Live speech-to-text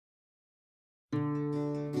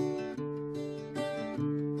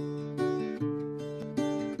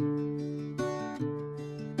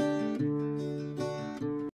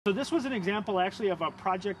So this was an example actually of a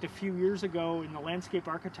project a few years ago in the landscape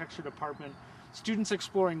architecture department, students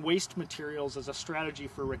exploring waste materials as a strategy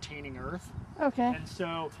for retaining earth. Okay. And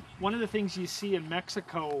so one of the things you see in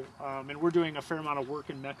Mexico, and we're doing a fair amount of work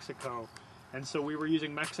in Mexico, and so we were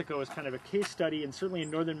using Mexico as kind of a case study, and certainly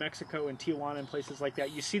in northern Mexico and Tijuana and places like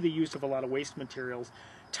that, you see the use of a lot of waste materials.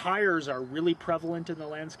 Tires are really prevalent in the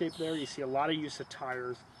landscape there. You see a lot of use of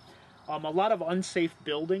tires. A lot of unsafe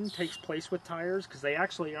building takes place with tires because they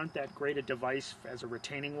actually aren't that great a device as a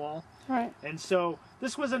retaining wall. Right. And so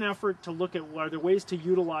this was an effort to look at are there ways to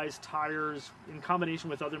utilize tires in combination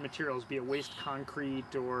with other materials, be it waste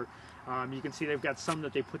concrete or you can see they've got some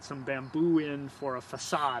that they put some bamboo in for a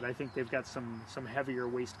facade. I think they've got some heavier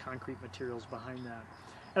waste concrete materials behind that.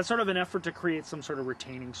 As sort of an effort to create some sort of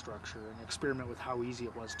retaining structure and experiment with how easy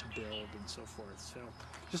it was to build and so forth. So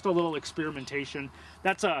just a little experimentation.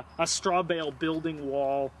 That's a straw bale building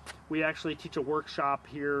wall. We actually teach a workshop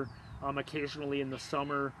here occasionally in the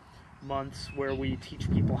summer months where we teach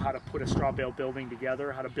people how to put a straw bale building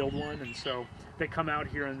together, how to build one. And so they come out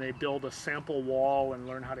here and they build a sample wall and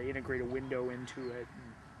learn how to integrate a window into it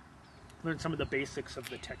and learn some of the basics of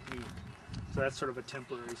the technique. So that's sort of a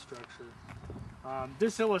temporary structure.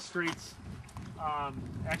 This illustrates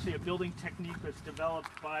actually a building technique that's developed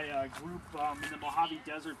by a group in the Mojave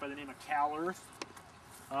Desert by the name of Cal Earth.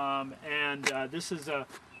 This is a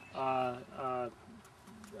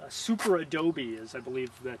super Adobe is, I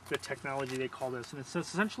believe, the technology they call this. And it's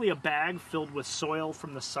essentially a bag filled with soil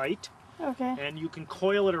from the site. Okay. And you can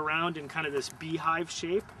coil it around in kind of this beehive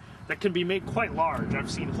shape that can be made quite large.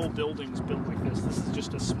 I've seen whole buildings built like this. This is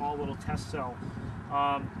just a small little test cell.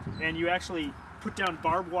 And you actually put down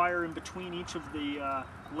barbed wire in between each of the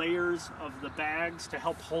layers of the bags to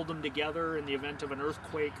help hold them together in the event of an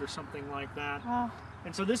earthquake or something like that. Wow.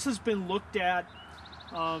 And so this has been looked at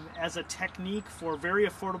as a technique for very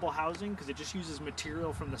affordable housing because it just uses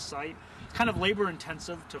material from the site. It's kind of labor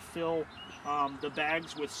intensive to fill the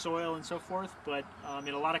bags with soil and so forth, but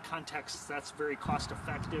in a lot of contexts that's very cost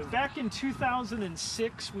effective. Back in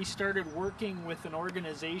 2006 we started working with an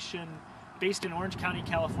organization based in Orange County,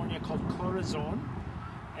 California called Corazon,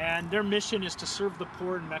 and their mission is to serve the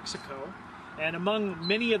poor in Mexico. And among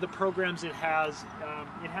many of the programs it has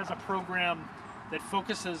a program that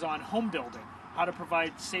focuses on home building, how to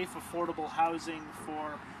provide safe, affordable housing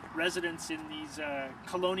for residents in these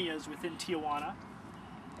colonias within Tijuana.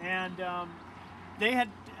 And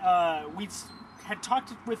we had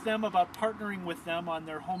talked with them about partnering with them on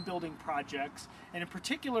their home building projects, and in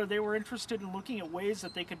particular they were interested in looking at ways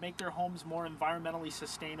that they could make their homes more environmentally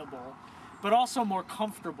sustainable, but also more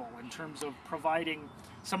comfortable in terms of providing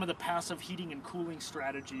some of the passive heating and cooling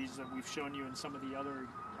strategies that we've shown you in some of the other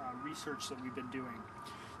research that we've been doing.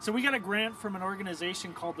 So we got a grant from an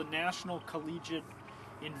organization called the National Collegiate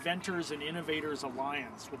Inventors and Innovators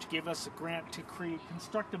Alliance, which gave us a grant to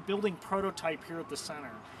construct a building prototype here at the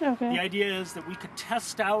center. Okay. The idea is that we could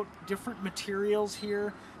test out different materials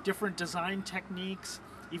here, different design techniques,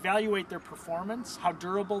 evaluate their performance, how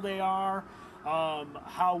durable they are,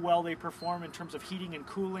 how well they perform in terms of heating and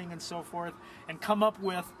cooling and so forth, and come up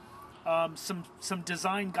with some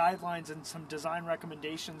design guidelines and some design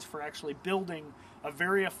recommendations for actually building a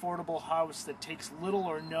very affordable house that takes little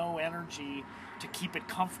or no energy to keep it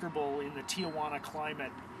comfortable in the Tijuana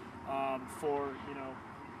climate for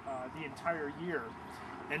the entire year.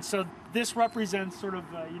 And so this represents sort of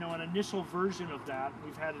an initial version of that.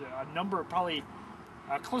 We've had a number of probably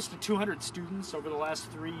close to 200 students over the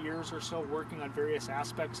last 3 years or so working on various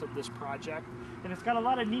aspects of this project, and it's got a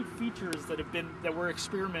lot of neat features that we're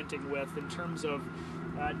experimenting with in terms of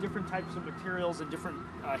different types of materials and different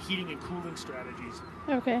heating and cooling strategies.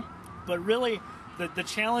 Okay. But really, the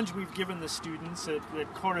challenge we've given the students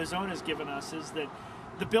that Corazon has given us is that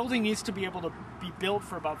the building needs to be able to be built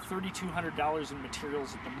for about $3,200 in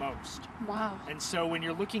materials at the most. Wow. And so when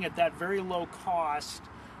you're looking at that very low cost,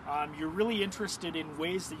 you're really interested in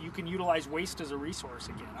ways that you can utilize waste as a resource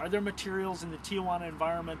again. Are there materials in the Tijuana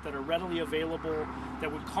environment that are readily available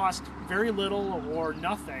that would cost very little or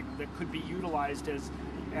nothing that could be utilized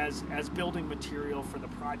as building material for the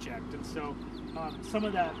project? And so some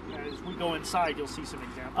of that, as we go inside, you'll see some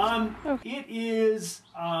examples. It is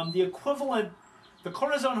the equivalent. The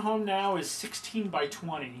Corazon home now is 16 by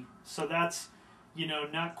 20, so that's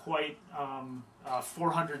not quite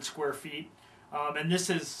 400 square feet. And this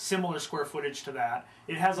is similar square footage to that.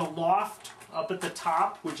 It has a loft up at the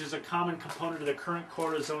top, which is a common component of the current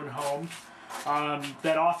Corazon home.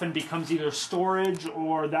 That often becomes either storage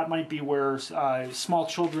or that might be where small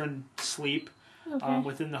children sleep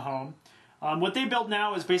within the home. What they built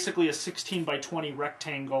now is basically a 16 by 20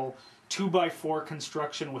 rectangle, 2x4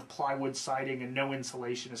 construction with plywood siding and no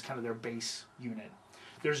insulation is kind of their base unit.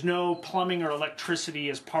 There's no plumbing or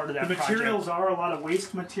electricity as part of that project. The materials are a lot of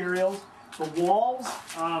waste materials. The walls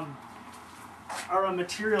are a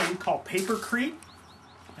material we call papercrete,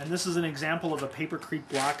 and this is an example of a papercrete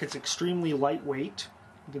block. It's extremely lightweight.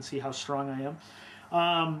 You can see how strong I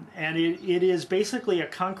am. And it is basically a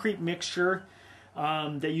concrete mixture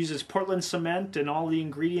that uses Portland cement and all the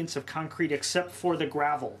ingredients of concrete except for the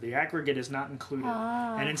gravel. The aggregate is not included.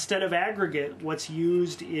 And instead of aggregate, what's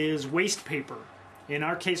used is waste paper. In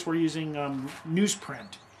our case, we're using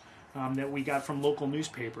newsprint that we got from local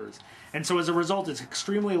newspapers. And so as a result, it's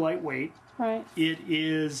extremely lightweight. Right. It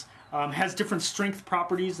is has different strength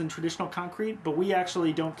properties than traditional concrete, but we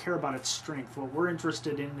actually don't care about its strength. What we're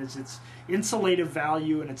interested in is its insulative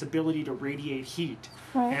value and its ability to radiate heat.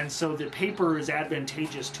 Right. And so the paper is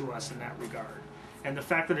advantageous to us in that regard. And the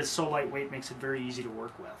fact that it's so lightweight makes it very easy to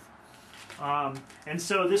work with. And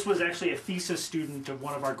so this was actually a thesis student of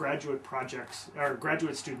one of our graduate projects, or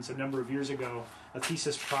graduate students a number of years ago, a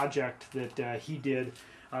thesis project that he did,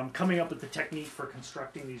 coming up with the technique for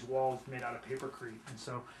constructing these walls made out of papercrete. And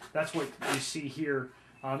so that's what you see here.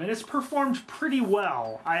 And it's performed pretty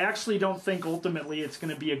well. I actually don't think ultimately it's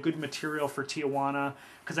going to be a good material for Tijuana,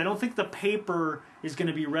 because I don't think the paper is going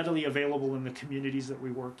to be readily available in the communities that we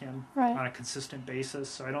work in on a consistent basis.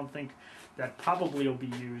 So I don't think that probably will be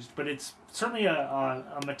used. But it's certainly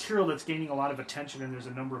a material that's gaining a lot of attention, and there's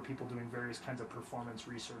a number of people doing various kinds of performance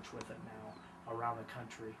research with it now around the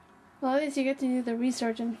country. Well, at least you get to do the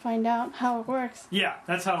research and find out how it works. Yeah,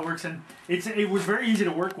 that's how it works. And it was very easy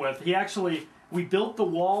to work with. We built the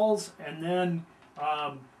walls, and then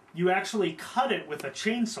you actually cut it with a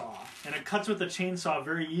chainsaw, and it cuts with a chainsaw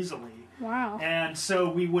very easily. Wow. And so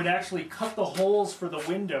we would actually cut the holes for the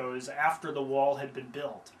windows after the wall had been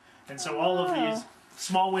built. And so all of these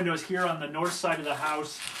small windows here on the north side of the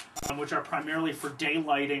house, which are primarily for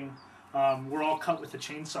daylighting, were all cut with a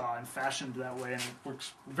chainsaw and fashioned that way, and it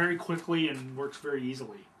works very quickly and works very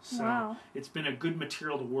easily. So it's been a good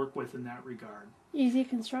material to work with in that regard. Easy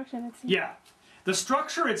construction, it seems. Yeah. The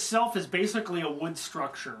structure itself is basically a wood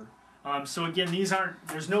structure. So again,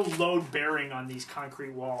 there's no load bearing on these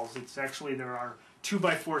concrete walls. It's actually, there are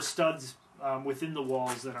 2x4 studs within the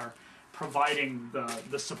walls that are providing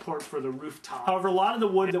the support for the rooftop. However, a lot of the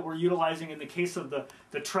wood that we're utilizing in the case of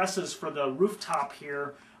the trusses for the rooftop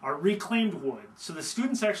here are reclaimed wood. So the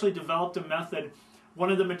students actually developed a method.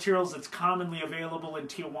 One of the materials that's commonly available in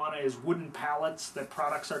Tijuana is wooden pallets that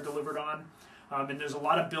products are delivered on. And there's a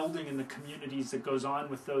lot of building in the communities that goes on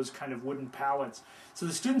with those kind of wooden pallets. So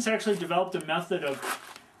the students actually developed a method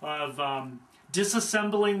of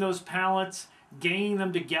disassembling those pallets, ganging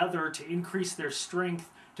them together to increase their strength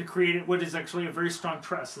to create what is actually a very strong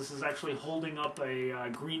truss. This is actually holding up a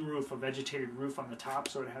green roof, a vegetated roof on the top,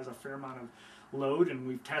 so it has a fair amount of load, and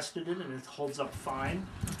we've tested it, and it holds up fine.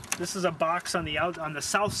 This is a box on the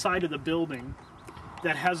south side of the building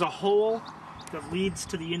that has a hole that leads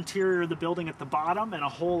to the interior of the building at the bottom and a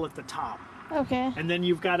hole at the top. Okay. And then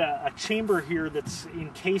you've got a chamber here that's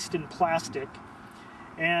encased in plastic.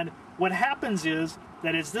 And what happens is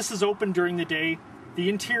that as this is open during the day, the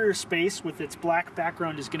interior space with its black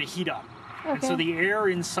background is going to heat up. Okay. And so the air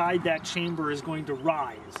inside that chamber is going to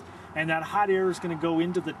rise. And that hot air is going to go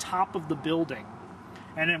into the top of the building.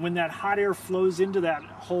 And then when that hot air flows into that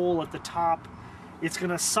hole at the top, it's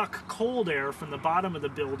going to suck cold air from the bottom of the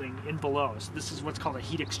building in below. So this is what's called a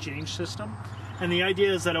heat exchange system. And the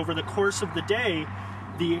idea is that over the course of the day,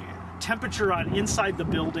 the temperature on inside the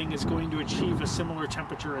building is going to achieve a similar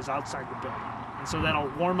temperature as outside the building. And so that'll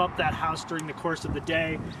warm up that house during the course of the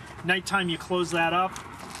day. Nighttime, you close that up,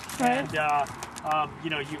 and you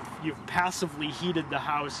know, you've passively heated the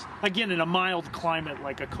house. Again, in a mild climate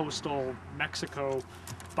like a coastal Mexico,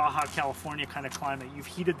 Baja California kind of climate, you've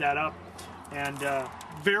heated that up. And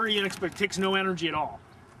very inexpensive, takes no energy at all.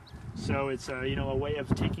 So it's you know, a way of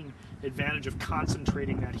taking advantage of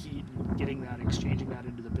concentrating that heat and getting that, exchanging that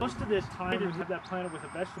into the building. Most of the time we have that planted with a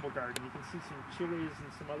vegetable garden. You can see some chilies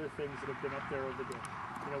and some other things that have been up there over the,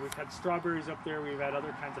 you know, we've had strawberries up there, we've had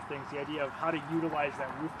other kinds of things. The idea of how to utilize that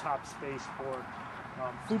rooftop space for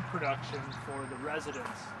food production for the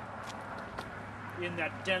residents in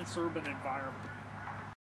that dense urban environment.